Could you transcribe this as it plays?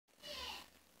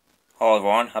Hello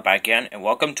everyone, I'm back again, and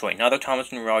welcome to another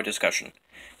Thomas and Roy discussion.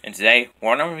 And today,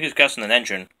 we're not going to be discussing an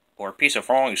engine, or a piece of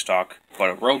rolling stock, but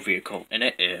a road vehicle, and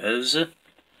it is...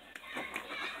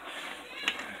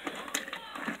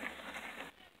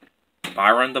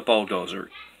 Byron the Bulldozer.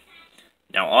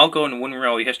 Now, I'll go into one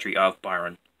railway history of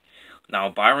Byron. Now,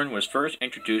 Byron was first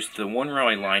introduced to the one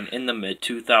railway line in the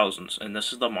mid-2000s, and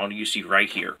this is the model you see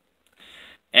right here,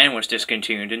 and was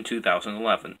discontinued in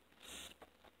 2011.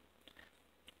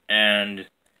 And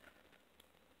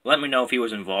let me know if he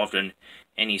was involved in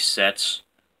any sets,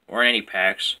 or any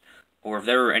packs, or if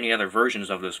there were any other versions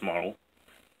of this model.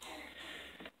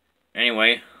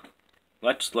 Anyway,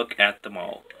 let's look at them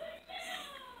all.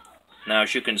 Now,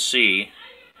 as you can see,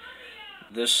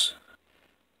 that's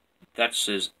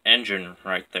his engine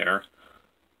right there.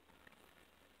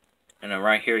 And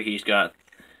right here he's got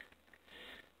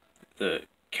the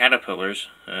caterpillars,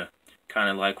 kind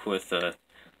of like with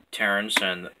Terrence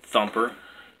and Thumper,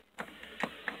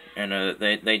 and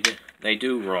they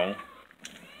do roll,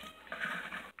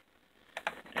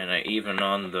 and even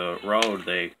on the road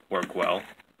they work well.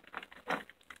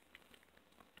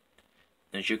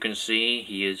 As you can see,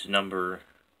 he is number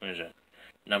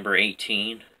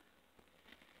 18.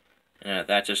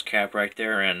 That's his cap right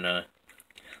there, and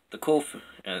the cool.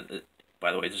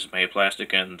 By the way, this is made of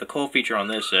plastic, and the cool feature on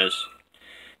this is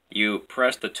you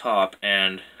press the top,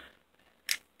 and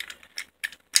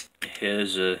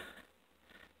his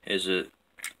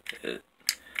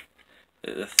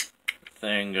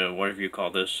thing, whatever you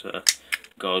call this,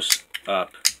 goes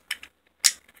up.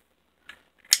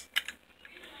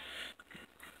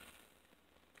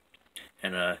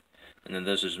 And then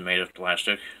this is made of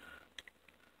plastic.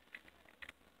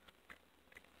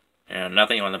 And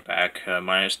nothing on the back,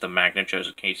 minus the magnet just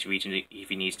in case if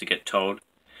he needs to get towed.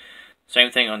 Same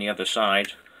thing on the other side.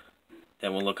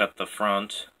 Then we'll look at the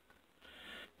front.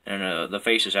 And the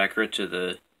face is accurate to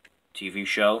the TV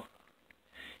show.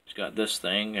 He's got this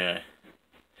thing.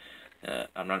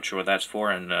 I'm not sure what that's for.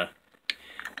 And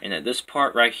this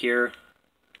part right here,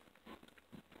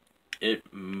 it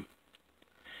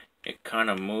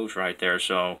kind of moves right there.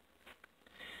 So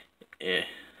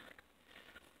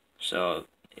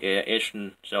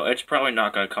it's probably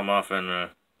not going to come off, and I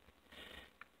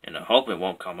hope it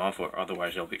won't come off, or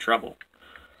otherwise there'll be trouble.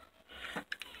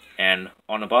 And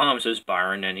on the bottom it says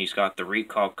Byron, and he's got the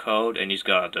recall code, and he's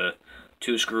got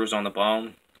 2 screws on the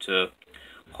bottom to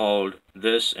hold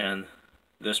this and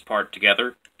this part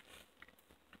together.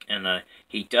 And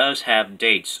he does have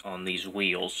dates on these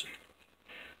wheels,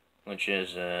 which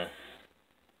is the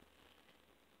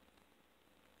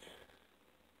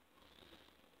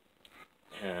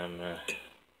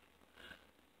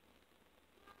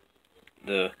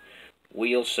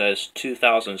wheel says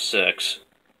 2006,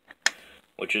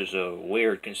 which is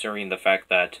weird considering the fact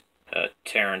that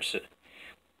Terrence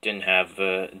didn't have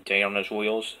a date on his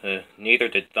wheels. Neither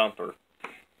did Thumper.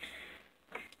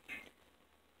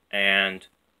 And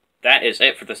that is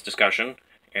it for this discussion,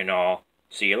 and I'll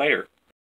see you later.